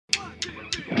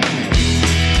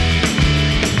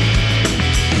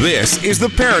This is The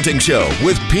Parenting Show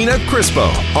with Pina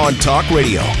Crispo on Talk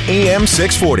Radio, AM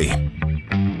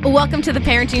 640. Welcome to The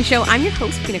Parenting Show. I'm your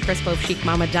host, Pina Crispo of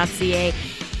chicmama.ca.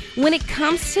 When it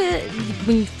comes to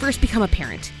when you first become a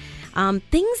parent,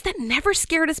 things that never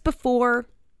scared us before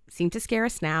seem to scare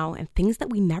us now, and things that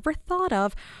we never thought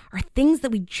of are things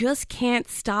that we just can't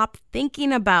stop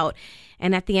thinking about.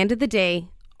 And at the end of the day,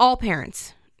 all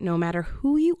parents, no matter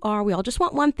who you are, we all just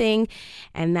want one thing,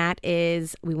 and that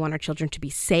is we want our children to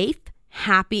be safe,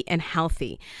 happy, and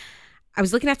healthy. I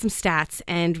was looking at some stats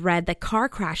and read that car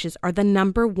crashes are the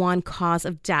number one cause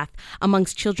of death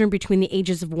amongst children between the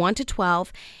ages of 1 to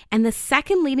 12, and the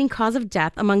second leading cause of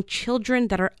death among children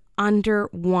that are under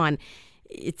 1.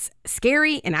 It's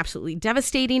scary and absolutely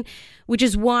devastating, which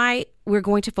is why we're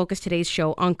going to focus today's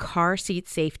show on car seat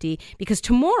safety, because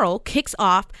tomorrow kicks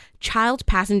off Child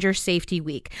Passenger Safety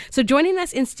Week. So joining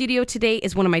us in studio today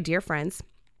is one of my dear friends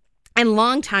and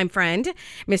longtime friend,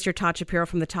 Mr. Todd Shapiro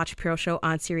from the Todd Shapiro Show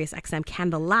on Sirius XM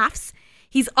Canada Laughs.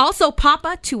 He's also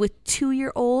papa to a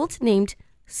 2-year-old named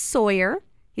Sawyer.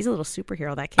 He's a little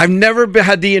superhero, that kid. I've never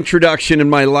had the introduction in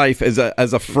my life as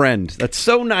a friend. That's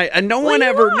so nice. And no one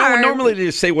normally they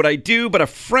just say what I do, but a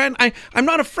friend. I'm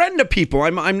not a friend to people.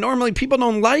 I'm normally, people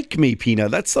don't like me, Pina.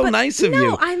 That's so nice of you.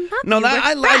 No, I love you.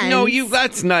 I like you.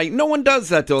 That's nice. No one does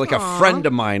that though. Like a friend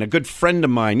of mine, a good friend of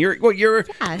mine. Yes.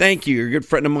 Thank you. You're a good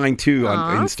friend of mine too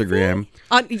on Instagram.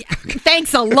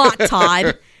 Thanks a lot,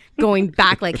 Todd. Going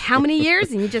back like how many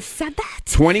years? And you just said that?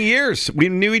 20 years. We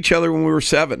knew each other when we were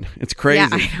 7. It's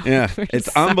crazy. Yeah,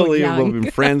 it's so unbelievable. Young. We've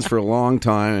been friends for a long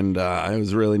time, and it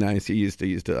was really nice. He used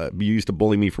to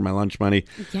bully me for my lunch money.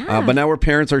 Yeah. But now we're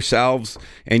parents ourselves,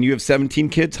 and you have 17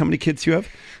 kids. How many kids do you have?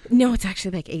 No, it's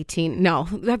actually like 18. No,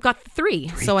 I've got 3.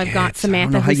 So I've got Samantha, I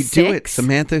don't know how who's you 6. do it.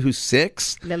 Samantha, who's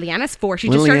 6. Liliana's 4. She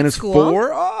just started school.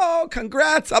 4. Oh,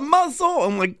 congrats. A muzzle. Oh,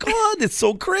 my God. It's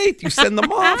so great. You send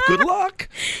them off. Good luck.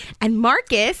 And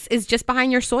Marcus is just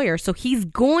behind your Sawyer. So he's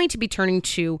going to be turning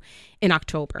 2 in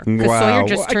October. Because Sawyer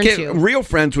just turned 2. Real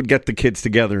friends would get the kids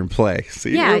together and play.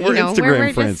 See, yeah, we're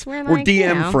Instagram friends. We're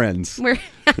DM friends.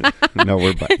 No,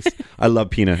 we're buddies. I love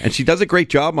Pina. And she does a great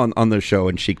job on the show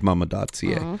in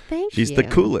chicmama.ca. Oh, thank She's you. the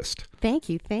coolest. Thank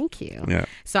you. Yeah.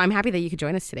 So I'm happy that you could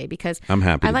join us today because I'm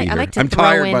happy to be here. I like to I'm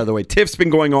tired, by the way. TIFF's been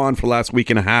going on for the last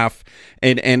week and a half,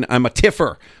 and I'm a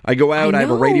TIFFer. I go out, I have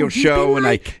a radio show, and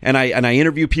I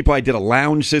interview people. I did a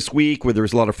lounge this week where there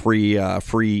was a lot of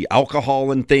free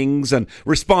alcohol and things, and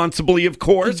responsibly, of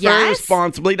course, very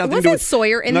responsibly. Wasn't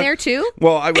Sawyer in there too?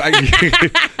 Well,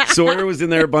 Sawyer was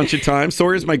in there a bunch of times.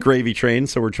 Sawyer's my gravy train,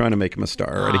 so we're trying to make him a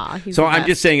star already. So I'm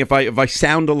just saying, if I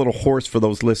sound a little hoarse for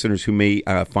those listeners who may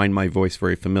find my voice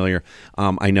very familiar,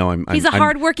 I know he's a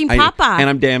hardworking papa, and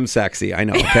I'm damn sexy. I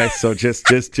know. Okay, so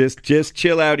just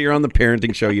chill out here on the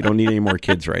parenting show. You don't need any more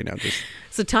kids right now.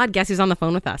 So Todd, guess who's on the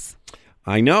phone with us?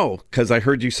 I know, because I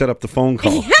heard you set up the phone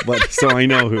call, so I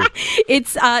know who.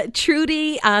 It's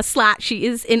Trudy Slat. She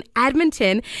is in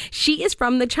Edmonton. She is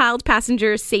from the Child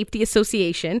Passenger Safety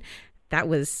Association. That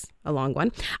was a long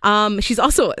one. She's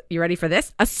also, you ready for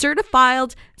this? A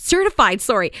certified,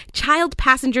 child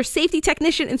passenger safety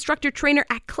technician, instructor, trainer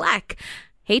at CLEC.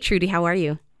 Hey, Trudy, how are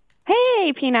you?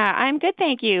 Hey, Pina. I'm good,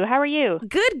 thank you. How are you?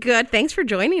 Good. Thanks for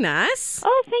joining us.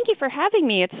 Oh, thank you for having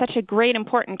me. It's such a great,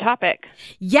 important topic.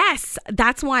 Yes,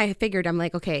 that's why I figured, I'm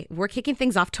like, okay, we're kicking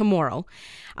things off tomorrow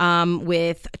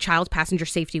with Child Passenger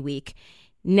Safety Week.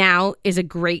 Now is a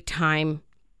great time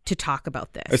to talk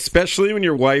about this. Especially when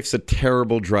your wife's a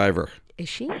terrible driver. Is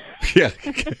she? Yeah.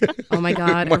 Oh my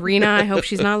God. Arena, I hope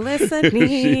she's not listening.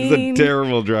 She's a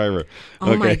terrible driver.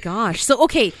 Oh my gosh. So,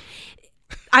 okay.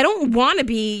 I don't want to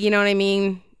be, you know what I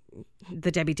mean,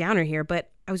 the Debbie Downer here, but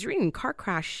I was reading car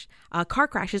crashes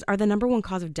are the number one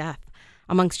cause of death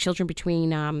amongst children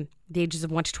between the ages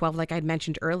of 1 to 12, like I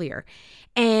mentioned earlier.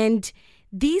 And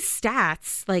these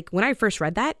stats, like when I first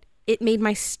read that, it made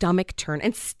my stomach turn,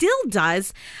 and still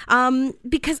does,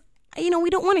 because, we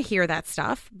don't want to hear that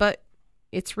stuff, but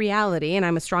it's reality. And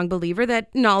I'm a strong believer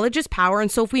that knowledge is power. And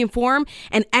so if we inform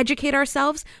and educate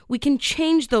ourselves, we can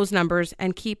change those numbers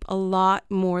and keep a lot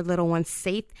more little ones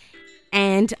safe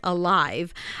and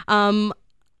alive.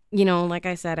 Like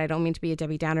I said, I don't mean to be a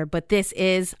Debbie Downer, but this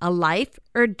is a life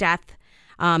or death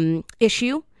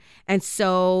issue. And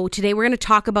so today we're going to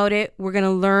talk about it. We're going to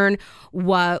learn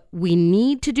what we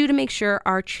need to do to make sure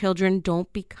our children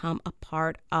don't become a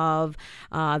part of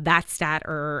that stat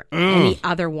or any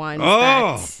other ones.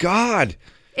 Oh, God.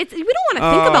 We don't want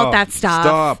to think about that stuff.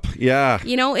 Stop. Yeah.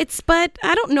 But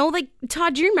I don't know. Like,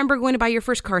 Todd, do you remember going to buy your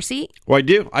first car seat? Well, I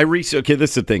do. Okay,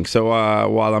 this is the thing. So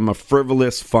while I'm a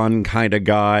frivolous, fun kind of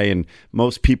guy, and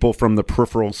most people from the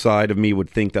peripheral side of me would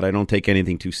think that I don't take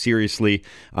anything too seriously,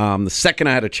 the second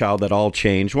I had a child, that all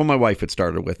changed. Well, my wife had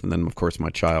started with, and then, of course, my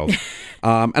child.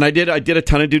 And I did a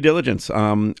ton of due diligence.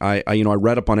 I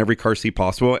read up on every car seat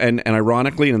possible. And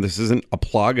ironically, and this isn't a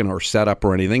plug or setup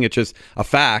or anything, it's just a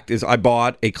fact, is I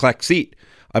bought a Kleck seat.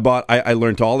 I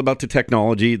learned all about the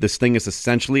technology. This thing is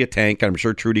essentially a tank. I'm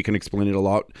sure Trudy can explain it a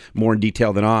lot more in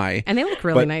detail than I. And they look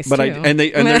really nice too. And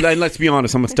let's be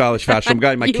honest, I'm a stylish, fashionable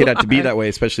guy. My kid had to be that way,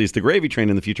 especially as the gravy train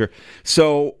in the future.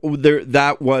 So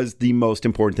that was the most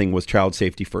important thing, was child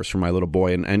safety first for my little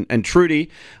boy. And Trudy,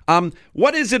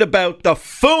 what is it about the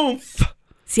FOOMF?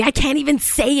 See, I can't even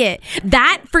say it.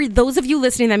 That, for those of you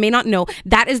listening that may not know,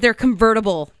 that is their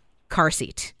convertible car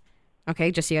seat.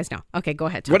 Okay, just so you guys know. Okay, go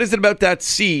ahead, Tom. What is it about that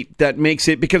seat that makes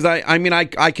it, because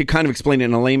I could kind of explain it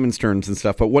in a layman's terms and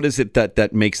stuff, but what is it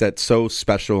that makes that so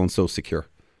special and so secure?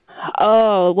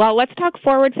 Oh, well, let's talk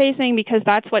forward-facing, because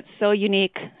that's what's so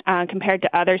unique compared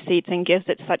to other seats and gives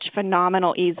it such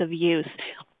phenomenal ease of use.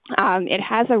 It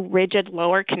has a rigid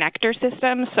lower connector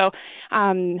system, so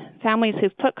families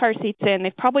who've put car seats in,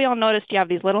 they've probably all noticed you have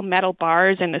these little metal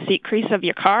bars in the seat crease of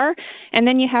your car, and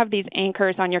then you have these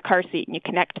anchors on your car seat, and you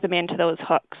connect them into those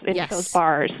hooks, into those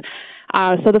bars.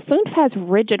 So the FOOMF has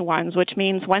rigid ones, which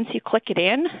means once you click it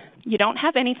in, you don't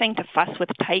have anything to fuss with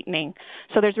tightening.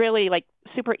 So there's really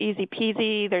super easy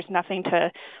peasy. There's nothing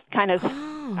to kind of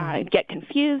get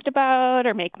confused about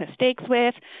or make mistakes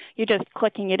with. You're just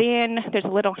clicking it in. There's a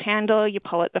little handle. You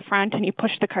pull at the front and you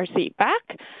push the car seat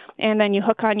back, and then you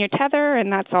hook on your tether,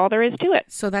 and that's all there is to it.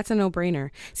 So that's a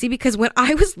no-brainer. See, because when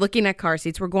I was looking at car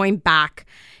seats, we're going back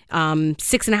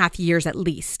 6.5 years at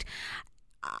least.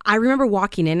 I remember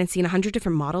walking in and seeing 100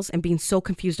 different models and being so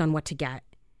confused on what to get.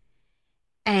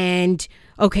 And,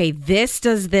 okay, this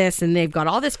does this, and they've got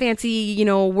all this fancy,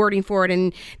 wording for it,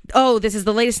 and, this is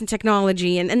the latest in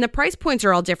technology, and the price points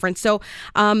are all different. So,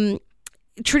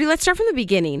 Trudy, let's start from the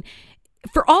beginning.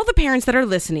 For all the parents that are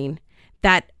listening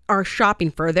that are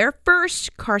shopping for their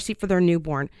first car seat for their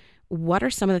newborn, what are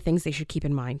some of the things they should keep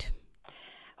in mind?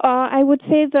 I would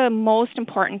say the most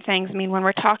important things, when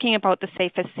we're talking about the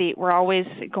safest seat, we're always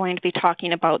going to be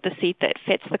talking about the seat that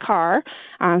fits the car.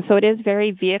 So it is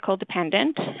very vehicle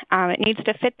dependent. It needs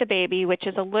to fit the baby, which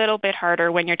is a little bit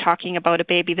harder when you're talking about a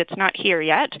baby that's not here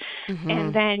yet. Mm-hmm.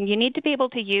 And then you need to be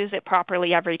able to use it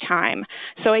properly every time.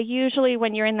 So I usually,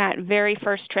 when you're in that very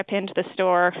first trip into the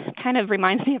store, kind of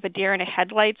reminds me of a deer in a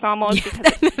headlights almost. Yeah,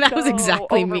 because that was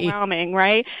exactly overwhelming,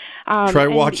 right? Try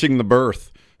watching The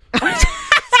Birth.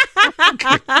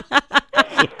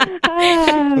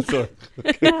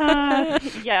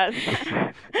 Yes.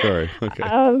 Sorry. Okay.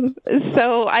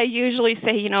 So I usually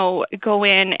say, go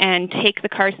in and take the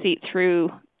car seat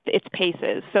through its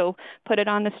paces. So put it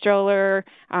on the stroller,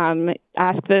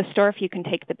 ask the store if you can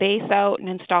take the base out and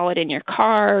install it in your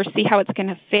car, see how it's going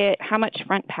to fit, how much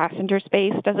front passenger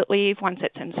space does it leave once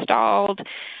it's installed.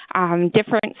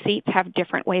 Different seats have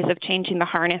different ways of changing the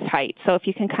harness height. So if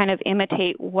you can kind of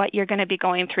imitate what you're going to be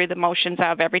going through the motions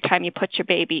of every time you put your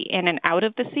baby in and out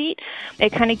of the seat,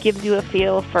 it kind of gives you a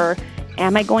feel for,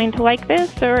 am I going to like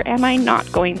this or am I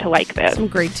not going to like this? Some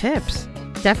great tips.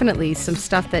 Definitely some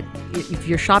stuff that, if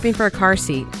you're shopping for a car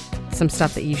seat, some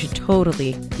stuff that you should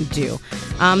totally do.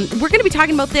 We're going to be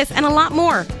talking about this and a lot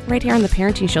more right here on The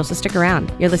Parenting Show, so stick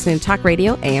around. You're listening to Talk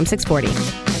Radio, AM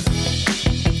 640.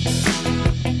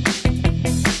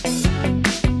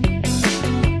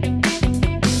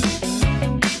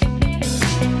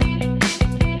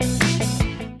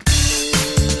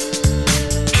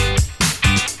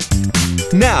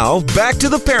 Now, back to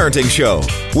The Parenting Show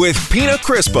with Pina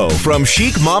Crispo from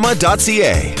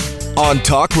chicmama.ca on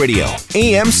Talk Radio,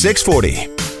 AM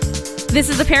 640. This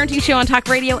is The Parenting Show on Talk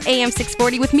Radio, AM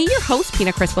 640, with me, your host,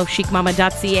 Pina Crispo,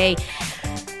 chicmama.ca.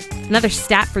 Another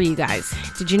stat for you guys.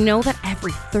 Did you know that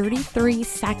every 33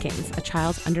 seconds, a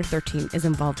child under 13 is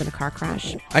involved in a car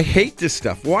crash? I hate this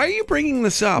stuff. Why are you bringing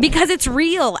this up? Because it's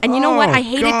real. And you know what? I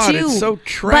hate it too. It's so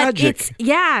tragic.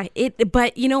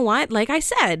 But you know what? Like I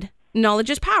said, knowledge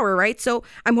is power, right? So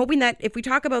I'm hoping that if we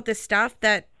talk about this stuff,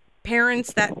 that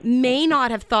parents that may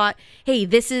not have thought, hey,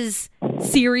 this is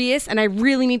serious and I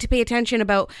really need to pay attention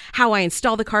about how I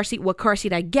install the car seat, what car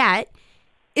seat I get,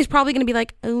 is probably going to be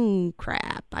like, oh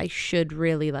crap, I should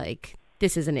really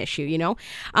this is an issue,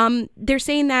 They're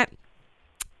saying that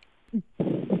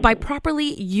by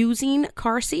properly using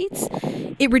car seats,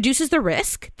 it reduces the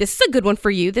risk. This is a good one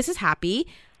for you. This is happy,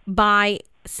 by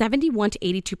 71 to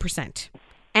 82%.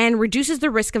 and reduces the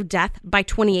risk of death by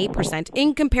 28%,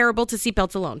 incomparable to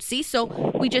seatbelts alone. See,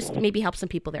 so we just maybe help some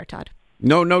people there, Todd.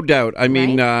 No doubt. I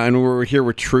mean, Right? and we're here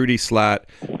with Trudy Slat,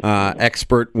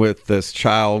 expert with this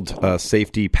Child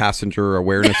Safety Passenger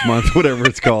Awareness Month, whatever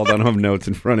it's called. I don't have notes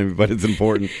in front of me, but it's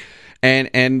important.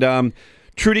 And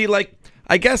Trudy, like,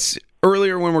 I guess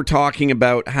earlier when we're talking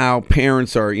about how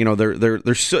parents are,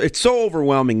 they're so, it's so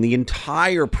overwhelming, the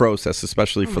entire process,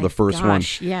 especially for the first one.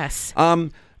 Yes.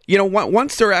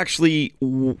 Once they're actually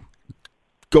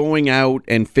going out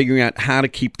and figuring out how to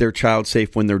keep their child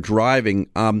safe when they're driving,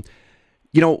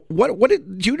 what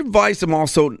did you advise them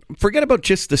also? Forget about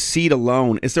just the seat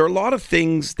alone. Is there a lot of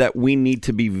things that we need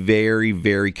to be very,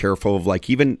 very careful of, like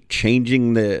even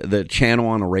changing the channel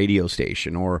on a radio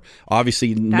station, or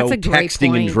obviously no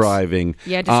texting and driving?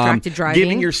 Yeah, distracted driving.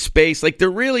 Giving your space. Like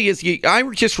there really is. I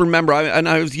just remember,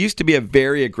 I used to be a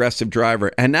very aggressive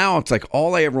driver, and now it's like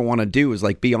all I ever want to do is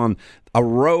like be on a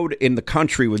road in the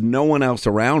country with no one else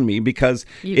around me, because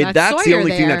that's the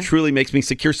only thing that truly makes me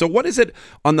secure. So what is it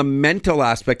on the mental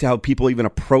aspect of how people even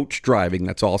approach driving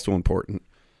that's also important?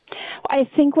 I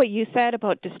think what you said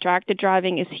about distracted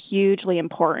driving is hugely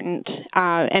important,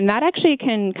 and that actually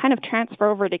can kind of transfer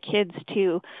over to kids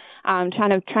too.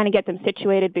 Trying to get them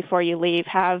situated before you leave,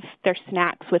 have their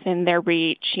snacks within their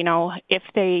reach. If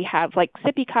they have like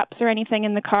sippy cups or anything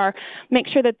in the car, make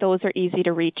sure that those are easy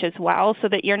to reach as well, so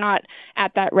that you're not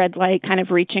at that red light kind of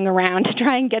reaching around to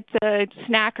try and get the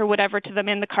snack or whatever to them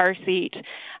in the car seat.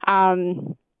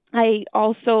 I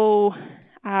also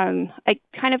I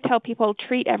kind of tell people,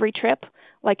 treat every trip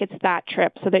like it's that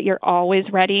trip, so that you're always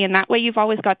ready, and that way you've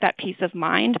always got that peace of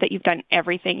mind that you've done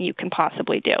everything you can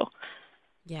possibly do.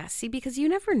 Yeah, see, because you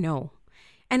never know.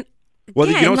 And well,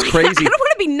 again, it's crazy. I don't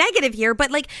want to be negative here,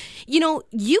 but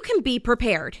you can be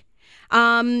prepared.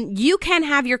 You can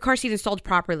have your car seat installed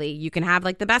properly. You can have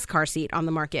like the best car seat on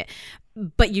the market,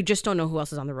 but you just don't know who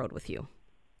else is on the road with you.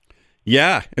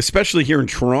 Yeah, especially here in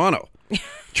Toronto.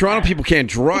 Toronto people can't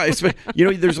drive.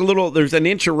 There's an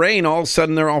inch of rain. All of a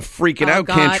sudden, they're all freaking out.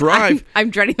 God. Can't drive. I'm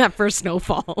dreading that first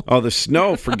snowfall. Oh, the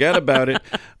snow! Forget about it.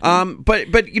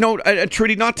 But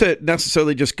Trudy, not to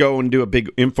necessarily just go and do a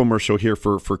big infomercial here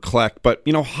for Kleck, but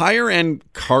higher end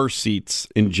car seats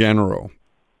in general,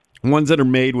 ones that are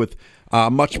made with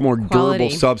much more durable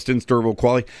substance, durable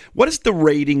quality. What does the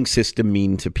rating system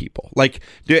mean to people? Like,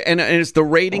 and is the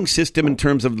rating system in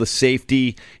terms of the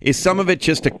safety, is some of it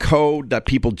just a code that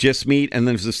people just meet, and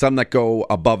then there's some that go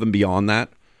above and beyond that?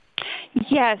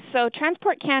 Yes, so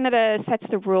Transport Canada sets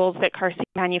the rules that car seat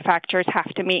manufacturers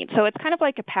have to meet. So it's kind of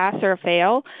like a pass or a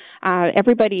fail.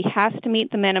 Everybody has to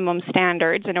meet the minimum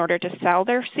standards in order to sell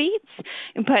their seats,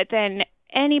 but then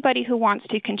anybody who wants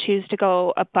to can choose to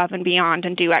go above and beyond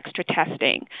and do extra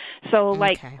testing. So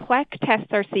Kleck tests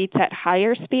our seats at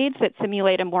higher speeds that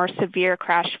simulate a more severe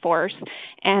crash force.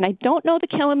 And I don't know the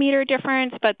kilometer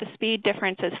difference, but the speed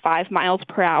difference is 5 miles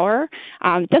per hour.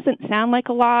 Doesn't sound like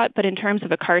a lot, but in terms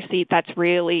of a car seat,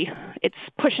 it's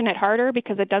pushing it harder,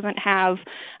 because it doesn't have,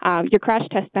 your crash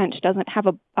test bench doesn't have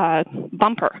a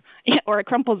bumper or a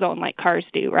crumple zone like cars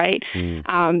do, right?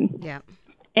 Yeah.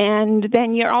 And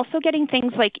then you're also getting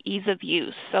things like ease of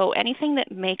use. So anything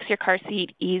that makes your car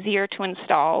seat easier to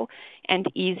install and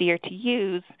easier to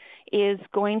use is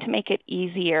going to make it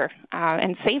easier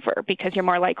and safer, because you're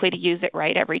more likely to use it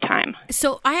right every time.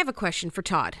 So I have a question for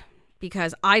Todd,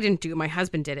 because I didn't do it. My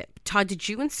husband did it. Todd, did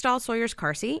you install Sawyer's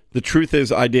car seat? The truth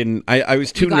is, I didn't. I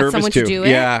was too nervous someone to do it?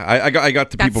 Yeah, I got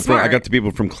the people smart. I got the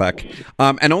people from Kleck,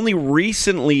 and only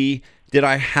recently did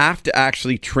I have to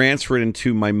actually transfer it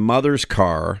into my mother's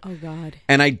car. Oh, God.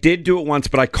 And I did do it once,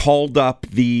 but I called up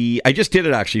I just did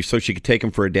it actually so she could take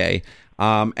him for a day.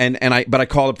 But I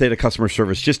called up the customer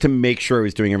service just to make sure I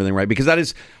was doing everything right, because that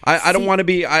is, I don't want to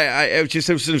be, it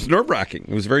was nerve-wracking.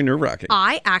 It was very nerve-wracking.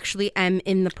 I actually am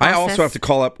in the process. I also have to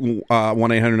call up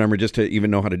 1-800 number just to even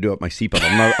know how to do up my seatbelt.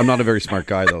 I'm not a very smart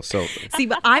guy though, so. See,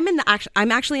 but I'm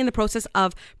actually in the process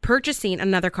of purchasing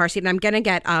another car seat, and I'm going to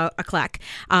get a Kleck,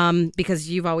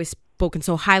 because you've always spoken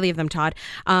so highly of them, Todd,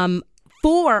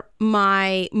 for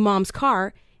my mom's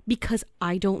car, because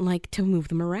I don't like to move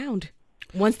them around.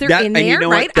 Once they're in there,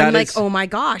 right? I'm like, oh my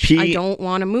gosh, I don't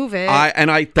want to move it.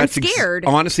 I'm scared.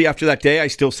 Honestly, after that day, I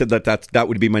still said that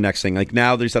would be my next thing. Like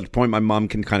now, there's at the point my mom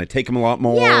can kind of take them a lot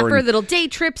more. Yeah, for little day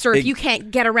trips, or if you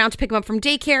can't get around to pick them up from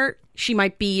daycare, she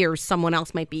might be, or someone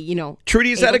else might be,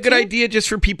 Trudy, is that a good idea just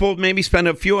for people? Maybe spend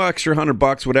a few extra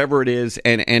 $100, whatever it is,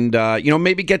 and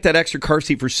maybe get that extra car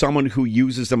seat for someone who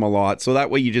uses them a lot, so that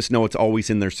way you just know it's always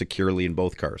in there securely in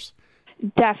both cars.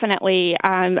 Definitely.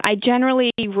 I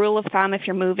generally, rule of thumb, if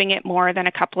you're moving it more than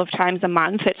a couple of times a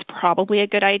month, it's probably a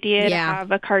good idea to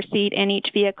have a car seat in each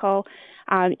vehicle.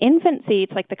 Infant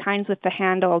seats, like the kinds with the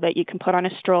handle that you can put on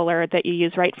a stroller that you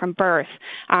use right from birth,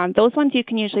 those ones you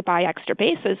can usually buy extra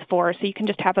bases for, so you can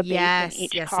just have a base in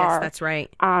each car. Yes, that's right.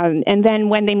 And then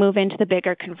when they move into the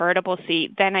bigger convertible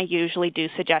seat, then I usually do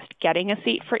suggest getting a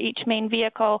seat for each main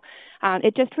vehicle.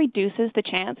 It just reduces the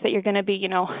chance that you're going to be,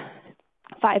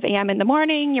 5 a.m. in the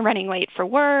morning, you're running late for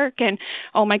work, and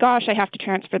oh my gosh, I have to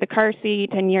transfer the car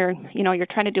seat, and you're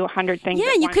trying to do 100 things.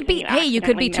 Yeah, you could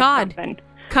be Todd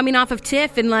coming off of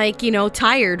TIFF and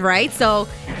tired, right? So,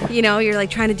 you're like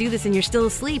trying to do this and you're still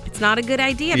asleep. It's not a good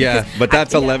idea. Yeah, but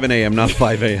that's 11 a.m., not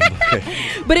 5 a.m. Okay.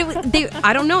 But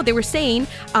I don't know. They were saying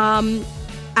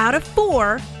out of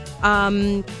 4 out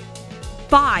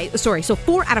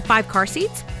of 5 car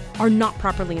seats are not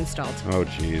properly installed. Oh,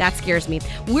 geez. That scares me.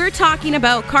 We're talking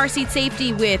about car seat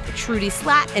safety with Trudy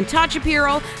Slat and Todd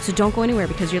Shapiro, so don't go anywhere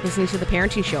because you're listening to The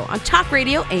Parenting Show on Talk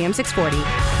Radio AM 640.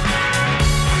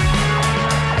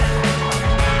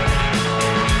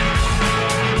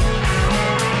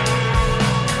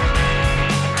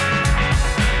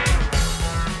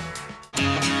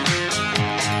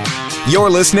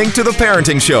 You're listening to The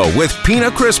Parenting Show with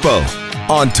Pina Crispo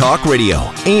on Talk Radio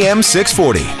AM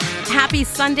 640. Happy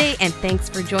Sunday, and thanks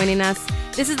for joining us.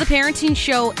 This is The Parenting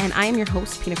Show, and I am your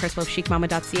host, Pina Crispo of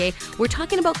chicmama.ca. We're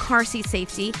talking about car seat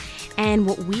safety and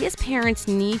what we as parents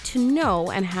need to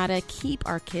know and how to keep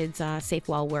our kids safe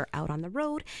while we're out on the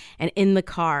road and in the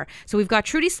car. So we've got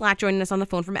Trudy Slat joining us on the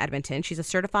phone from Edmonton. She's a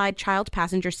certified child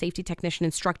passenger safety technician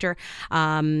instructor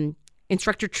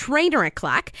trainer at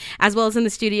CLAC, as well as in the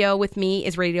studio with me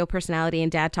is radio personality and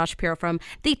dad Todd Shapiro from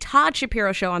the Todd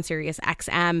Shapiro Show on Sirius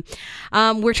XM.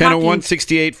 We're Channel talking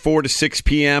 168, 4 to 6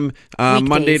 p.m.,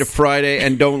 Monday to Friday,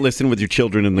 and don't listen with your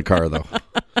children in the car, though.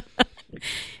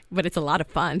 But it's a lot of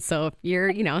fun. So if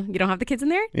you don't have the kids in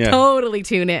there, totally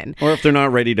tune in. Or if they're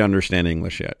not ready to understand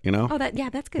English yet, Oh,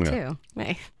 that's good too.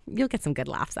 Hey, you'll get some good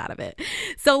laughs out of it.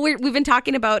 So we've been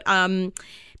talking about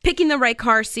picking the right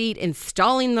car seat,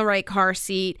 installing the right car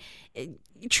seat.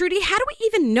 Trudy, how do we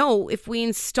even know if we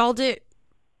installed it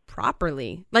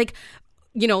properly?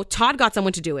 Todd got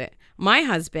someone to do it. My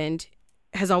husband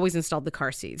has always installed the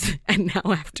car seats. And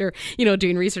now after,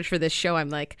 doing research for this show, I'm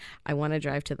like, I want to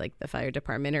drive to the fire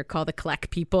department or call the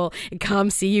CLEC people and come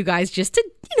see you guys just to,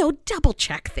 double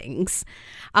check things.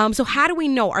 So how do we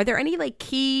know? Are there any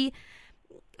key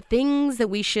things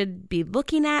that we should be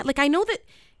looking at? I know that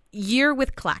you're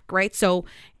with CLEC, right? So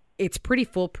it's pretty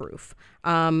foolproof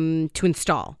to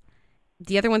install.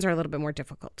 The other ones are a little bit more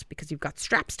difficult because you've got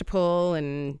straps to pull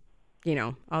and,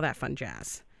 all that fun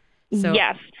jazz. So,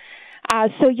 yes.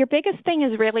 So your biggest thing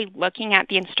is really looking at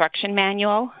the instruction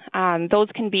manual. Those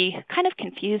can be kind of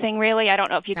confusing, really. I don't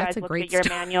know if you guys look at your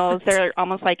manuals. They're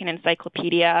almost like an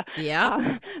encyclopedia.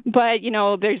 Yeah. But,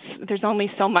 there's only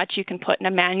so much you can put in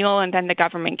a manual, and then the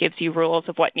government gives you rules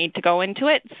of what need to go into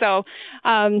it. So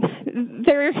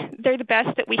they're the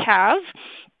best that we have.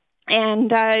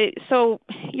 And so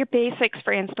your basics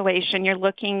for installation, you're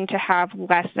looking to have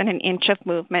less than an inch of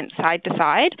movement side to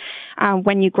side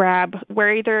when you grab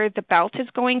where either the belt is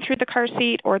going through the car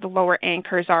seat or the lower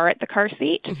anchors are at the car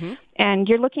seat. Mm-hmm. And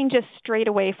you're looking just straight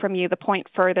away from you. The point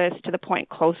furthest to the point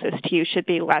closest to you should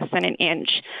be less than an inch.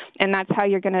 And that's how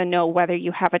you're going to know whether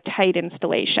you have a tight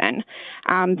installation.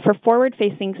 For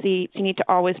forward-facing seats, you need to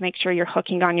always make sure you're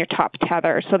hooking on your top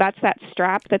tether. So that's that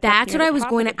strap. That's what I was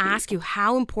going to ask you.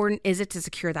 How important is it to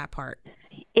secure that part?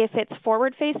 If it's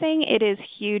forward-facing, it is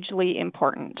hugely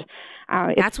important.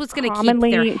 That's what's going to keep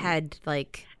their head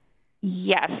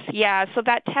Yes, yeah. So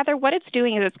that tether, what it's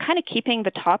doing is it's kind of keeping the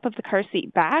top of the car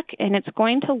seat back, and it's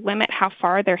going to limit how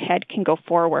far their head can go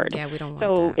forward. Yeah, we don't want that.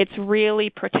 So it's really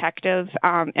protective,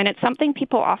 and it's something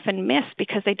people often miss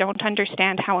because they don't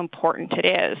understand how important it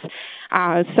is.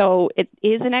 So it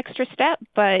is an extra step,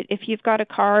 but if you've got a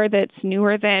car that's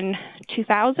newer than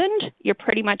 2000, you're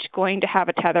pretty much going to have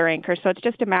a tether anchor. So it's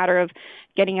just a matter of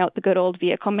getting out the good old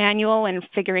vehicle manual and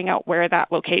figuring out where that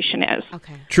location is.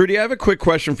 Okay. Trudy, I have a quick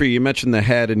question for you. You mentioned the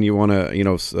head, and you want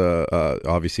to,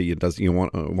 obviously, you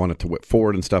want it to whip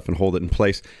forward and stuff and hold it in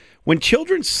place. When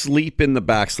children sleep in the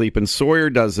back, and Sawyer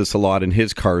does this a lot in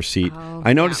his car seat,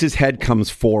 I notice his head comes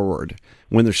forward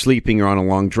when they're sleeping or on a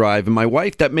long drive. And my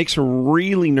wife, that makes her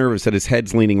really nervous that his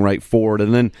head's leaning right forward.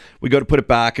 And then we go to put it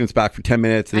back, and it's back for 10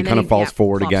 minutes, and he kind of falls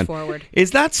forward again.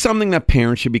 Is that something that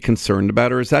parents should be concerned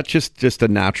about, or is that just a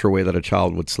natural way that a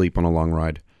child would sleep on a long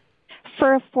ride?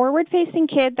 For a forward-facing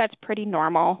kid, that's pretty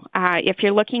normal. If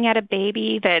you're looking at a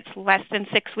baby that's less than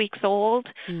 6 weeks old,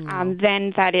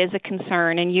 then that is a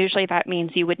concern, and usually that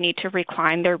means you would need to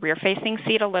recline their rear-facing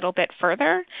seat a little bit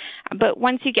further. But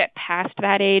once you get past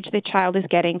that age, the child is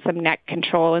getting some neck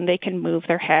control, and they can move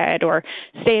their head or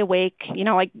stay awake. You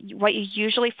know, like what you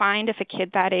usually find if a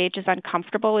kid that age is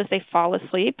uncomfortable is they fall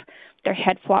asleep. Their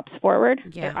head flops forward,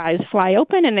 their eyes fly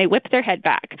open, and they whip their head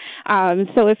back.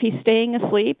 So if he's staying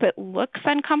asleep, it looks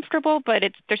uncomfortable, but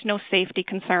there's no safety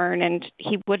concern, and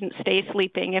he wouldn't stay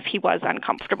sleeping if he was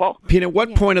uncomfortable. Pina,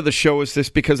 what point of the show is this?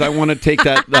 Because I want to take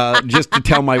that just to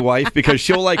tell my wife, because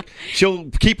she'll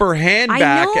keep her hand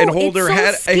back and hold his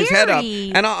head up,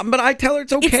 but I tell her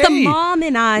it's okay. It's the mom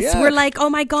in us. Yeah. We're like, oh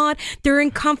my God, they're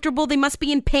uncomfortable. They must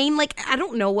be in pain. Like, I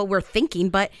don't know what we're thinking,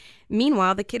 but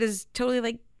meanwhile, the kid is totally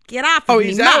like, get off of me,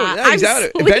 he's Ma. out. Yeah, he's out.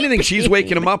 Sleeping. If anything, she's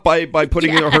waking him up by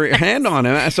putting her hand on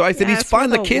him. So I said, he's fine.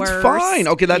 The kid's fine.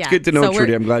 Okay, that's good to know,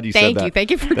 Trudy. I'm glad you said that.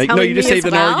 Thank you for telling me. No, you just saved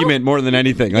an argument more than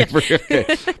anything. Yeah.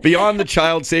 Beyond the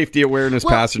Child Safety Awareness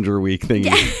Passenger Week thing.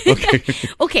 Okay.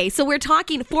 Okay, so we're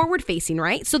talking forward-facing,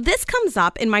 right? So this comes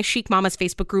up in my Chic Mamas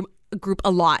Facebook group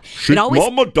a lot.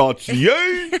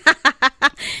 ChicMama.ca.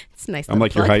 It's nice. I'm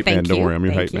like your hype man. Don't worry, I'm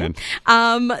your hype man.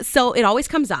 So it always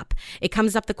comes up. It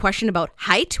comes up the question about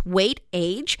height, weight,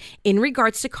 age in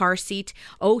regards to car seat.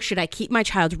 Oh, should I keep my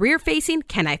child rear facing?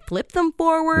 Can I flip them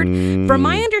forward? From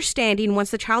my understanding,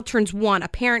 once the child turns 1, a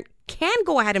parent can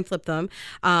go ahead and flip them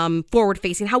forward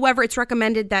facing. However, it's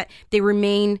recommended that they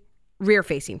remain rear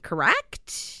facing,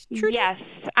 correct? Trudy? Yes.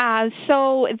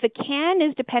 So the can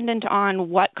is dependent on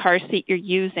what car seat you're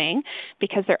using,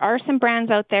 because there are some brands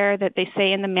out there that they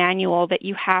say in the manual that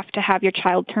you have to have your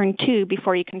child turn 2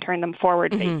 before you can turn them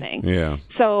forward facing. Yeah.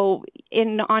 So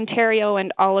in Ontario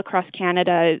and all across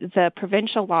Canada, the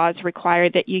provincial laws require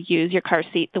that you use your car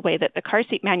seat the way that the car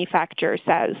seat manufacturer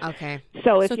says. Okay.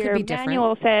 So if your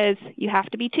manual says you have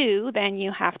to be 2, then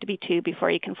you have to be 2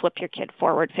 before you can flip your kid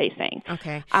forward facing.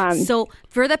 Okay. So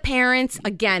for the parents,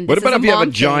 again, what about if you have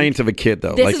a giant of a kid,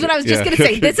 though? This is what I was just going to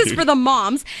say. This is for the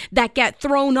moms that get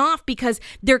thrown off because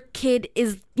their kid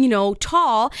is,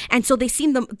 tall, and so they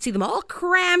see them all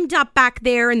crammed up back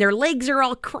there, and their legs are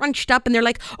all crunched up, and they're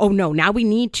like, oh no, now we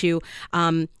need to,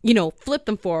 flip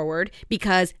them forward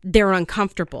because they're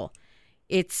uncomfortable.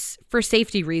 It's for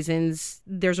safety reasons.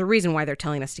 There's a reason why they're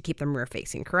telling us to keep them rear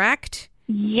facing, correct?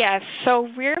 Yes. So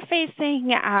rear-facing,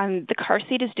 the car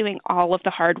seat is doing all of the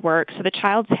hard work. So the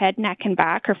child's head, neck, and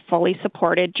back are fully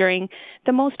supported during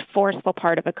the most forceful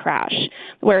part of a crash.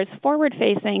 Whereas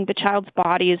forward-facing, the child's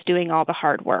body is doing all the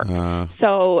hard work.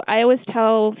 So I always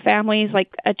tell families,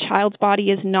 like, a child's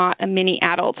body is not a mini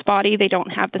adult's body. They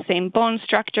don't have the same bone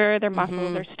structure. Their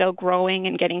muscles are still growing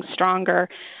and getting stronger.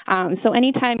 So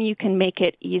anytime you can make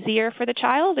it easier for the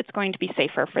child, it's going to be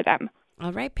safer for them.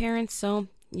 All right, parents. So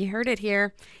you heard it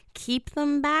here. Keep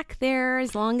them back there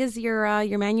as long as your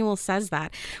manual says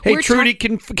that. Hey, Trudy,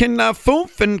 can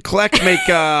Foof and Kleck make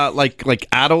like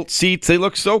adult seats? They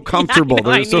look so comfortable.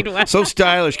 Yeah, they're so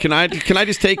stylish. Can I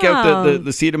just take out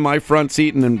the seat of my front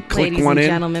seat and then click one in? Ladies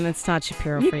and gentlemen, it's Todd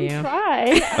Shapiro for you. Can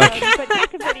try, but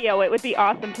take a video. It would be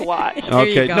awesome to watch.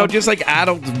 Okay, no, just like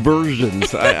adult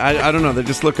versions. I don't know. They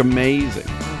just look amazing.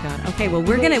 Oh God. Okay, well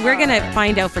we're gonna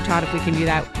find out for Todd if we can do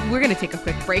that. We're gonna take a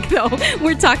quick break though.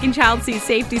 We're talking child seat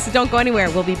safety. So don't go anywhere.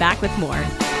 We'll be back with more.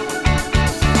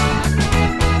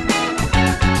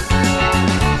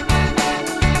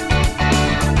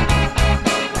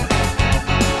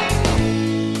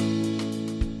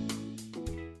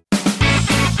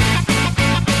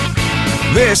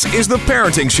 This is The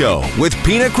Parenting Show with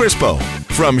Pina Crispo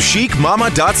from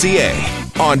chicmama.ca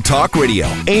on Talk Radio,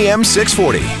 AM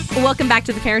 640. Welcome back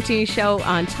to The Parenting Show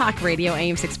on Talk Radio,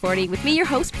 AM 640. With me, your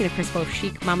host, Pina Crispo of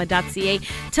chicmama.ca.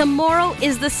 Tomorrow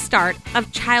is the start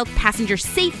of Child Passenger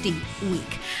Safety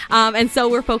Week. And so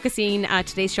we're focusing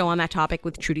today's show on that topic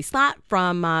with Trudy Slat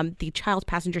from the Child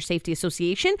Passenger Safety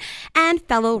Association and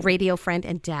fellow radio friend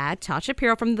and dad, Todd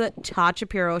Shapiro from the Todd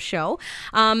Shapiro Show.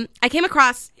 I came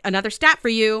across another stat for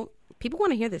you. People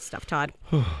want to hear this stuff, Todd.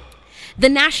 The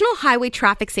National Highway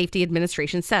Traffic Safety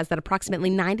Administration says that approximately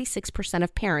 96%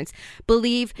 of parents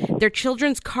believe their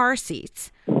children's car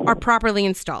seats are properly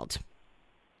installed.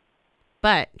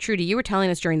 But, Trudy, you were telling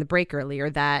us during the break earlier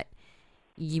that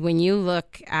when you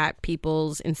look at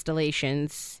people's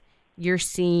installations, you're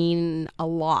seeing a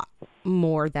lot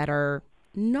more that are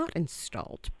not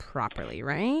installed properly,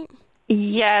 right?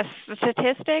 Yes,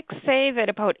 statistics say that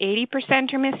about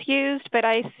 80% are misused, but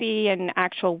I see in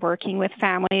actual working with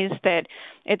families that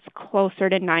it's closer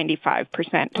to 95%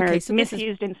 are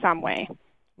misused in some way.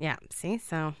 Yeah, see,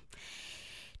 so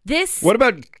What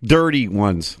about dirty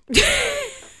ones?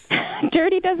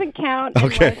 Dirty doesn't count.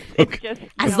 Okay. It's just,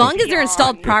 as long as they're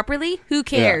installed properly, who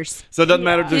cares? Yeah. So it doesn't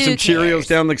matter if there's some Cheerios cares?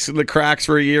 down the cracks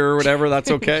for a year or whatever.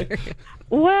 That's okay.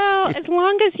 Well, as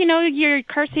long as, your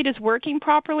car seat is working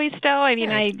properly still. I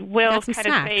mean, I will kind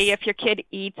of say if your kid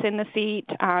eats in the seat,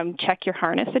 check your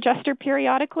harness adjuster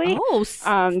periodically. Oh,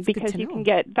 because you can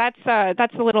get, that's a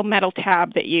little metal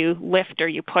tab that you lift or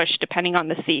you push depending on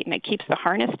the seat, and it keeps the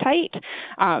harness tight.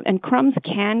 And crumbs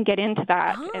can get into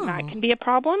that, and that can be a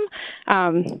problem.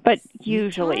 But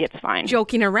usually it's fine.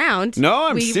 Joking around. No,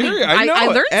 I'm serious. I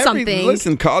learned something.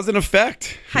 Listen, cause and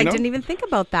effect. I didn't even think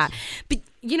about that. But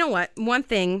you know what? One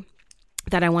thing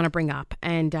that I want to bring up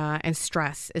and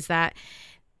stress is that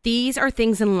these are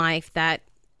things in life that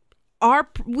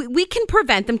we can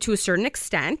prevent them to a certain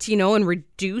extent, and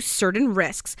reduce certain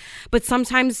risks, but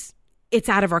sometimes it's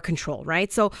out of our control,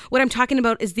 right? So what I'm talking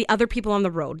about is the other people on the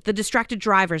road, the distracted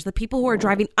drivers, the people who are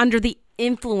driving under the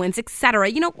influence,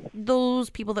 etc.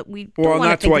 Those people that we don't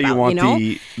want to think about. Well, that's why you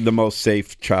want the most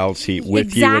safe child seat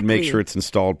with you and make sure it's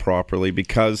installed properly,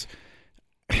 because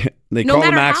they call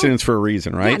them accidents for a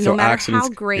reason, right? Yeah, no matter how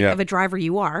great of a driver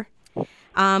you are,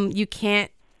 you can't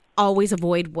always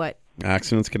avoid what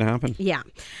accidents can happen. Yeah.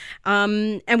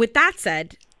 And with that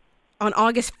said, on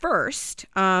August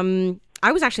 1st,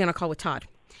 I was actually on a call with Todd.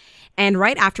 And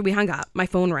right after we hung up, my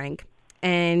phone rang.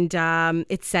 And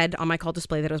it said on my call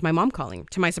display that it was my mom calling.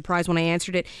 To my surprise, when I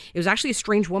answered it, it was actually a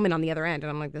strange woman on the other end. And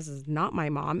I'm like, this is not my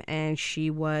mom. And she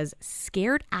was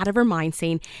scared out of her mind,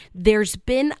 saying, there's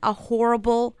been a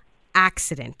horrible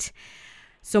accident.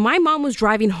 So my mom was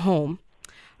driving home,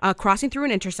 crossing through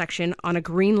an intersection on a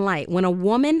green light, when a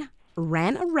woman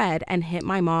ran a red and hit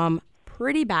my mom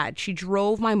pretty bad. She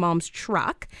drove my mom's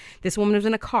truck. This woman was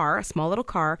in a car, a small little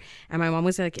car, and my mom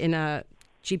was in a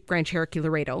Jeep Grand Cherokee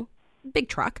Laredo, big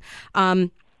truck,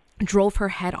 drove her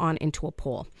head on into a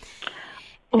pole.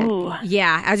 Oh,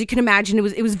 yeah. As you can imagine,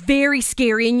 it was very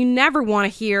scary, and you never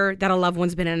want to hear that a loved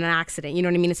one's been in an accident. You know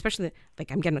what I mean? Especially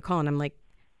like I'm getting a call and I'm like,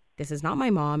 this is not my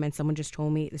mom, and someone just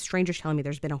told me, the stranger's telling me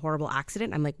there's been a horrible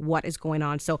accident. I'm like, what is going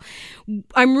on? So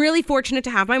I'm really fortunate to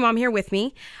have my mom here with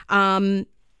me. We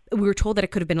were told that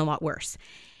it could have been a lot worse.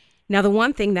 Now, the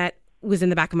one thing that was in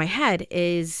the back of my head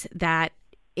is that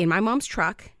in my mom's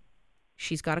truck,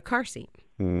 she's got a car seat.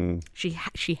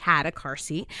 She had a car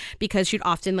seat because she'd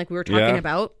often, like we were talking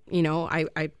about,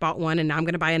 I bought one and now I'm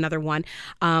going to buy another one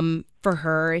for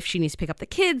her if she needs to pick up the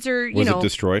kids or, Was it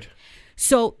destroyed?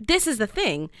 So this is the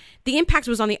thing. The impact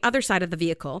was on the other side of the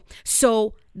vehicle.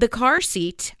 So the car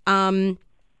seat, it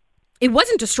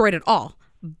wasn't destroyed at all.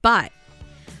 But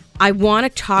I want to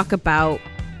talk about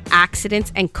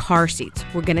accidents and car seats.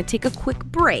 We're going to take a quick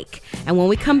break. And when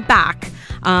we come back,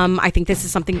 I think this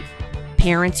is something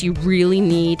parents you really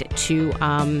need to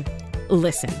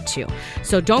listen to.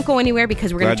 So don't go anywhere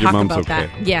because we're going to talk about that.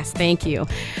 Yes, thank you.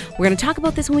 We're going to talk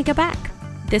about this when we get back.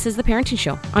 This is The Parenting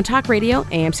Show on Talk Radio,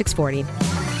 AM 640.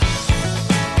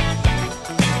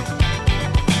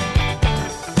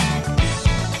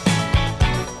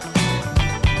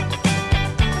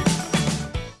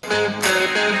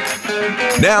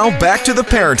 Now back to The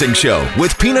Parenting Show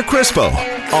with Pina Crispo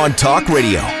on Talk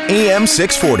Radio, AM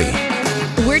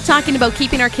 640. We're talking about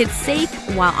keeping our kids safe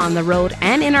while on the road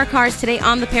and in our cars. Today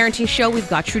on The Parenting Show, we've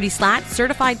got Trudy Slat,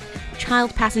 certified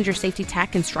child passenger safety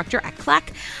tech instructor at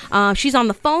CLEC. She's on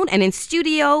the phone, and in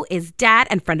studio is dad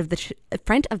and friend of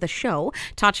the show,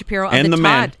 Todd Shapiro of and the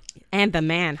man. And the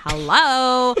man.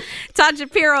 Hello. Todd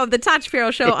Shapiro of the Todd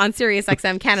Shapiro Show on Sirius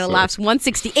XM Canada Laughs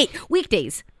 168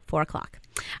 weekdays, 4 o'clock.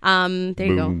 There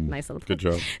you go. Nice little good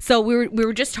job. So we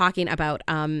were just talking about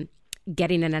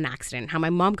getting in an accident, how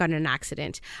my mom got in an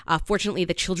accident. Fortunately,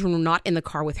 the children were not in the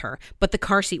car with her, but the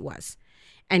car seat was.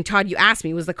 And Todd, you asked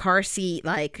me, was the car seat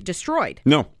destroyed?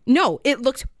 No, it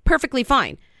looked perfectly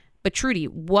fine. But Trudy,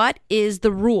 what is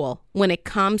the rule when it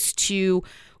comes to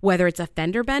whether it's a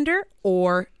fender bender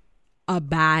or a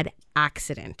bad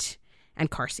accident and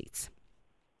car seats?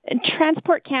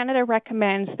 Transport Canada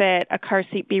recommends that a car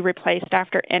seat be replaced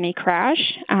after any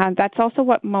crash. That's also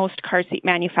what most car seat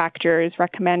manufacturers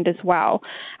recommend as well.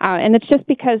 And it's just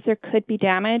because there could be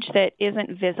damage that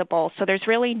isn't visible. So there's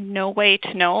really no way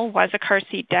to know, was a car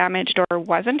seat damaged or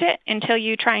wasn't it, until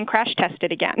you try and crash test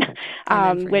it again,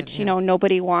 which,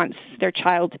 nobody wants their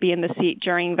child to be in the seat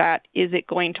during that is it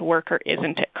going to work or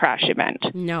isn't it crash event.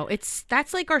 No,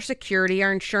 that's like our security,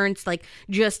 our insurance,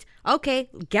 just, okay,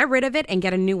 get rid of it and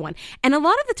get a new one. And a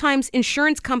lot of the times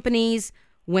insurance companies,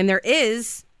 when there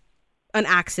is an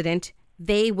accident,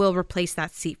 they will replace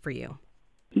that seat for you.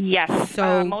 Yes.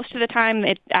 So most of the time,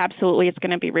 it's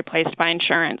going to be replaced by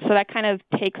insurance. So that kind of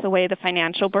takes away the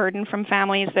financial burden from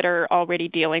families that are already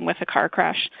dealing with a car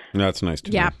crash. That's nice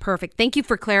to know. Yeah, perfect. Thank you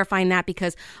for clarifying that,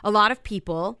 because a lot of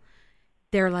people,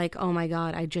 they're like, oh my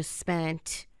God, I just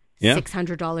spent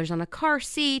 $600 on a car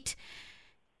seat.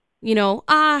 You know,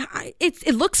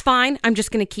 it looks fine. I'm just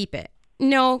going to keep it.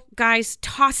 No, guys,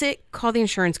 toss it. Call the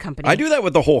insurance company. I do that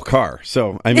with the whole car.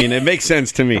 So, I mean, it makes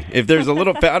sense to me. If there's a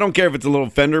little, I don't care if it's a little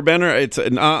fender bender. It's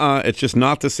it's just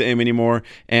not the same anymore.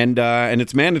 And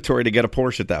it's mandatory to get a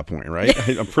Porsche at that point, right?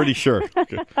 I'm pretty sure.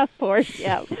 Of course,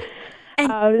 yeah.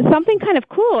 Something kind of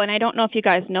cool, and I don't know if you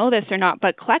guys know this or not,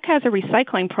 but CLEC has a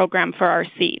recycling program for our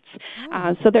seats.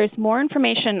 So there's more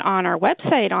information on our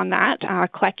website on that,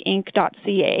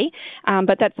 clecinc.ca,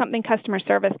 but that's something customer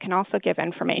service can also give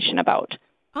information about.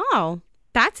 Oh,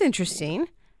 that's interesting.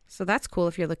 So that's cool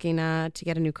if you're looking to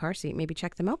get a new car seat. Maybe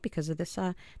check them out because of this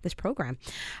program.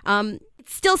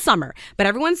 It's still summer, but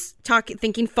everyone's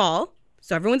thinking fall,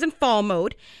 so everyone's in fall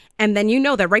mode, and then you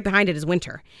know that right behind it is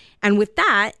winter. And with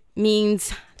that,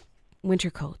 means winter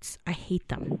coats. I hate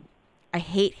them. I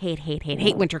hate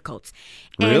winter coats.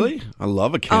 Really? I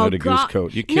love a Canada Goose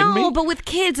coat. You kidding me? No, but with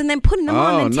kids and then putting them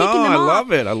on and taking them off.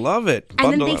 I love it.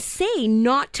 And then they say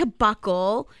not to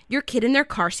buckle your kid in their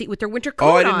car seat with their winter coat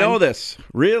on. Oh, I didn't know this.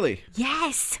 Really?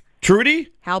 Yes. Trudy?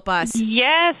 Help us.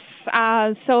 Yes.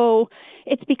 So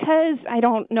it's because I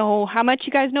don't know how much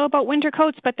you guys know about winter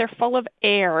coats, but they're full of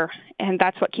air, and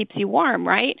that's what keeps you warm,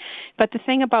 right? But the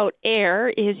thing about air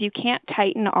is you can't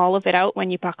tighten all of it out when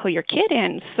you buckle your kid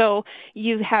in. So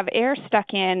you have air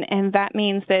stuck in, and that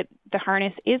means that the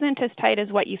harness isn't as tight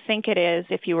as what you think it is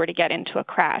if you were to get into a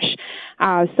crash.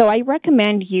 So I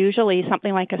recommend usually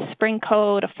something like a spring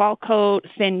coat, a fall coat,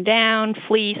 thin down,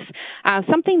 fleece,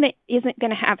 something that isn't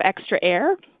going to have extra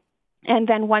air. And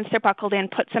then once they're buckled in,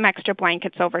 put some extra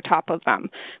blankets over top of them,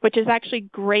 which is actually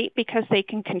great because they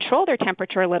can control their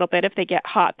temperature a little bit. If they get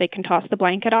hot, they can toss the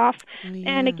blanket off.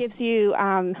 And it gives you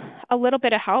a little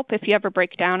bit of help. If you ever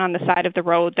break down on the side of the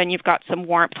road, then you've got some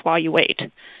warmth while you wait.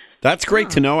 That's great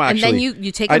to know, actually. And then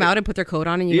you take them out and put their coat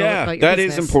on and you go about your that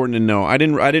business. is important to know. I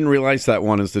didn't realize that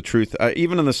one is the truth.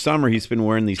 Even in the summer, he's been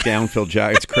wearing these downfill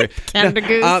jackets. Canada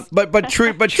Goose. But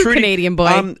Trudy, Canadian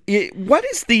boy.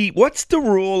 What's the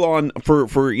rule on for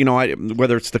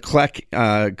whether it's the CLEC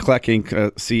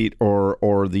Inc. seat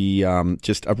or the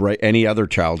just any other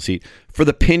child seat for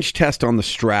the pinch test on the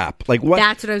strap? Like what?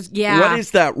 That's what I was. Yeah. What is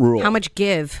that rule? How much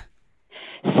give?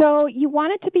 So you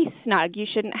want it to be snug. You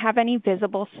shouldn't have any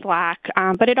visible slack,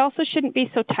 but it also shouldn't be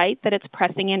so tight that it's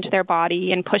pressing into their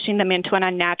body and pushing them into an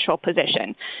unnatural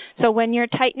position. So when you're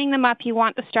tightening them up, you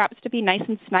want the straps to be nice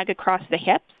and snug across the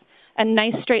hips, a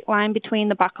nice straight line between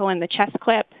the buckle and the chest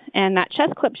clip, and that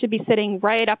chest clip should be sitting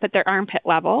right up at their armpit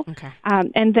level. Okay.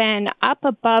 And then up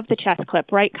above the chest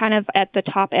clip, right kind of at the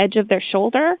top edge of their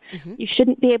shoulder, you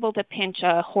shouldn't be able to pinch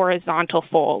a horizontal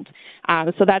fold.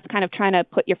 So that's kind of trying to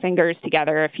put your fingers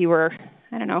together. If you were,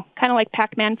 I don't know, kind of like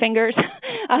Pac-Man fingers,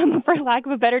 for lack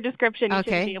of a better description, you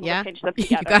shouldn't be able to pinch them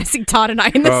together. You guys see Todd and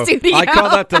I in the studio. I call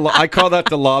that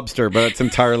the lobster, but it's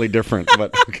entirely different.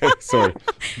 But okay, sorry.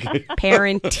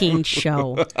 Parenting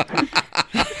show.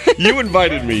 You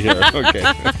invited me here. Okay.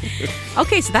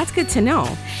 Okay, so that's good to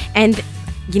know. And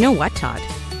you know what, Todd?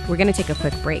 We're going to take a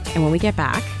quick break. And when we get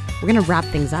back, we're going to wrap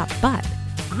things up. But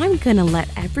I'm going to let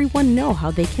everyone know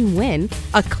how they can win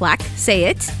a CLEC. Say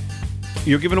it.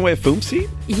 You're giving away a foam seat?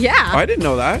 Yeah. I didn't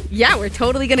know that. Yeah, we're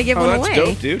totally going to give one away. That's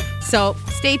dope, dude. So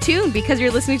stay tuned because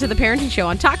you're listening to The Parenting Show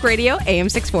on Talk Radio, AM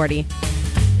 640.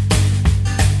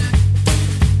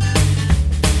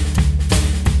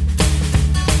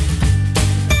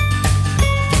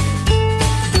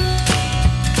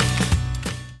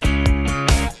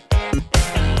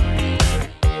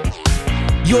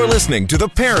 You're listening to The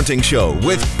Parenting Show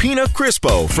with Pina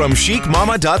Crispo from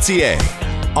chicmama.ca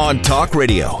on Talk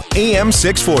Radio, AM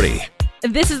 640.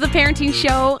 This is The Parenting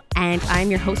Show, and I'm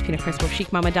your host, Pina Crispo of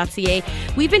chicmama.ca.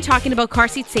 We've been talking about car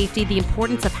seat safety, the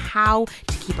importance of how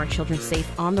to keep our children safe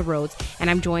on the roads, and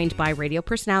I'm joined by radio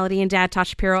personality and dad, Todd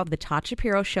Shapiro of The Todd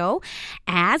Shapiro Show,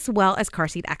 as well as car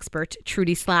seat expert,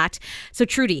 Trudy Slat. So,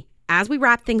 Trudy, as we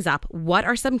wrap things up, what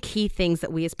are some key things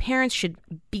that we as parents should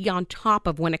be on top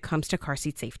of when it comes to car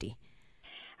seat safety?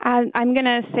 I'm going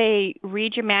to say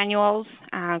read your manuals,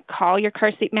 call your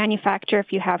car seat manufacturer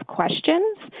if you have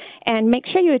questions, and make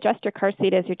sure you adjust your car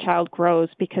seat as your child grows,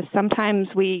 because sometimes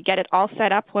we get it all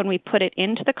set up when we put it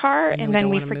into the car, and then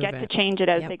we forget to change it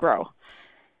as they grow.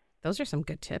 Those are some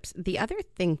good tips. The other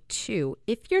thing, too,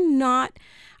 if you're not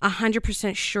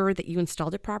 100% sure that you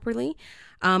installed it properly,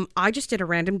 I just did a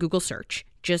random Google search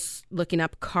just looking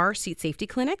up car seat safety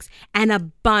clinics, and a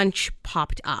bunch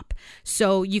popped up.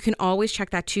 So you can always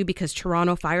check that too, because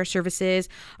Toronto Fire Services,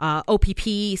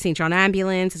 OPP, St. John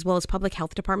Ambulance, as well as public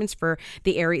health departments for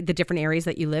the different areas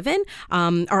that you live in,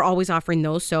 are always offering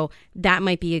those. So that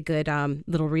might be a good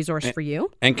little resource for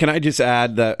you. And can I just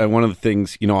add that one of the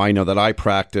things, I know that I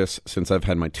practice since I've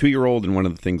had my 2-year-old, and one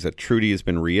of the things that Trudy has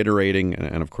been reiterating,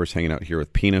 and of course hanging out here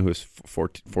with Pina, who has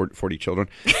 40 children,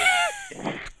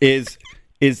 is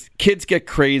kids get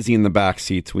crazy in the back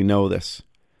seats. We know this.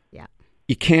 Yeah.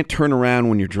 You can't turn around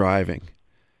when you're driving.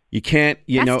 You can't,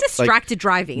 That's distracted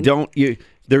driving.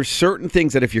 There's certain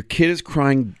things that if your kid is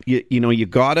crying, you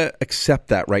got to accept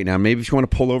that right now. Maybe if you want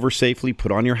to pull over safely,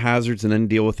 put on your hazards and then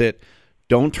deal with it.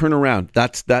 Don't turn around.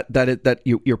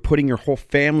 You're putting your whole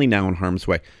family now in harm's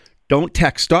way. Don't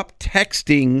text. Stop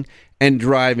texting and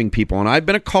driving people. And I've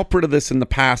been a culprit of this in the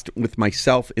past with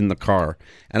myself in the car.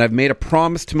 And I've made a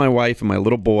promise to my wife and my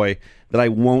little boy that I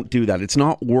won't do that. It's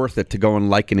not worth it to go and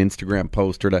like an Instagram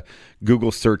post or to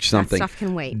Google search something. That stuff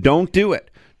can wait. Don't do it.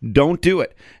 Don't do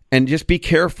it. And just be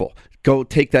careful. Go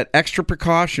take that extra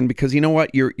precaution, because you know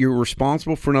what? You're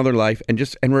responsible for another life, and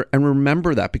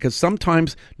remember that, because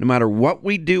sometimes no matter what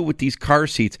we do with these car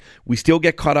seats, we still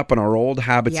get caught up on our old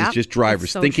habits as just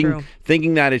drivers,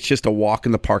 thinking that it's just a walk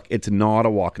in the park. It's not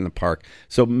a walk in the park.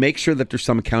 So make sure that there's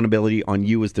some accountability on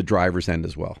you as the driver's end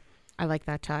as well. I like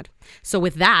that, Todd. So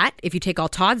with that, if you take all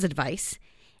Todd's advice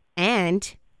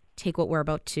and take what we're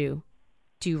about to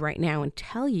do right now and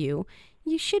tell you,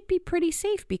 you should be pretty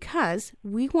safe, because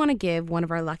we want to give one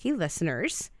of our lucky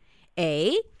listeners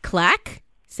a clack.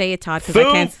 Say it, Todd, because I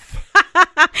can't.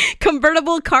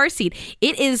 Convertible car seat.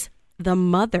 It is the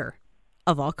mother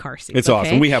of all car seats. It's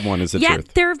awesome. We have one, is the truth. Yeah,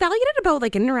 they're valued at about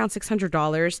in and around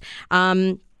 $600.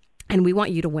 And we want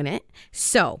you to win it.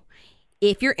 So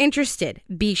if you're interested,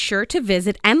 be sure to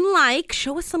visit and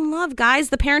show us some love, guys.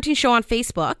 The Parenting Show on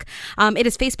Facebook. It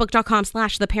is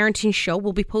facebook.com/The Parenting Show.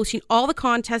 We'll be posting all the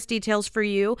contest details for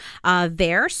you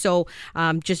there. So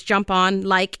just jump on,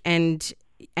 and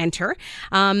enter.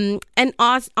 And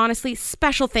honestly,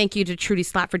 special thank you to Trudy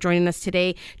Slat for joining us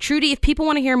today. Trudy, if people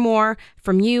want to hear more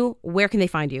from you, where can they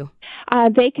find you?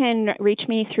 They can reach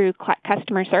me through CLEC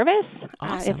customer service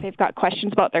if they've got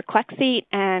questions about their CLEC seat.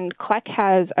 And CLEC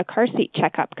has a car seat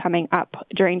checkup coming up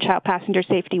during Child Passenger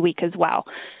Safety Week as well.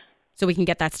 So we can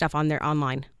get that stuff on there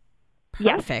online.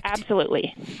 Perfect. Yes,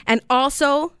 absolutely. And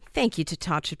also, thank you to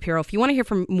Todd Shapiro. If you want to hear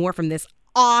more from this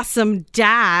awesome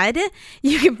dad,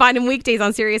 you can find him weekdays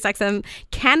on SiriusXM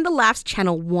Canada Laughs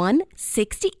channel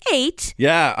 168.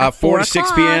 Yeah, 4 to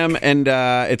 6 p.m. And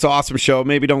it's an awesome show.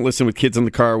 Maybe don't listen with kids in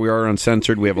the car. We are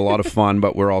uncensored. We have a lot of fun,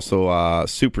 but we're also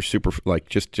super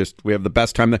just we have the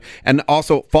best time there. And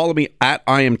also follow me at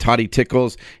I am Toddy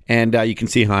Tickles, and you can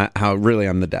see how really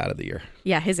I'm the dad of the year.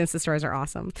 Yeah, his Insta stories are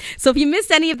awesome. So if you missed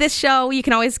any of this show, you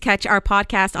can always catch our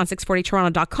podcast on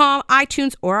 640toronto.com,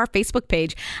 iTunes, or our Facebook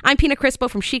page. I'm Pina Crispo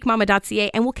from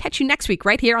chicmama.ca, and we'll catch you next week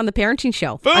right here on The Parenting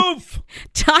Show. Boof!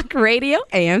 Talk Radio,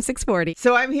 AM 640.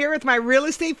 So I'm here with my real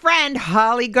estate friend,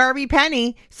 Holly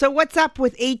Garvey-Penny. So what's up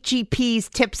with HGP's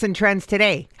tips and trends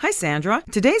today? Hi, Sandra.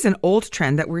 Today's an old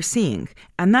trend that we're seeing,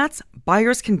 and that's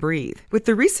buyers can breathe. With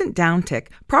the recent downtick,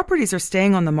 properties are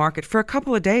staying on the market for a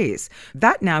couple of days.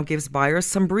 That now gives buyers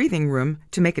some breathing room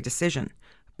to make a decision.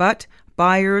 But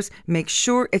buyers, make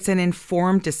sure it's an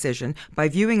informed decision by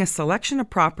viewing a selection of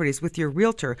properties with your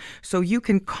realtor so you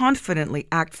can confidently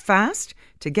act fast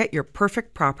to get your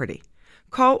perfect property.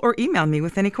 Call or email me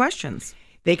with any questions.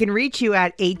 They can reach you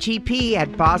at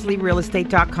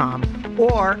HEP@BosleyRealEstate.com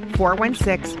or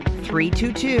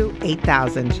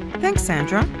 416-322-8000. Thanks,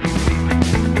 Sandra.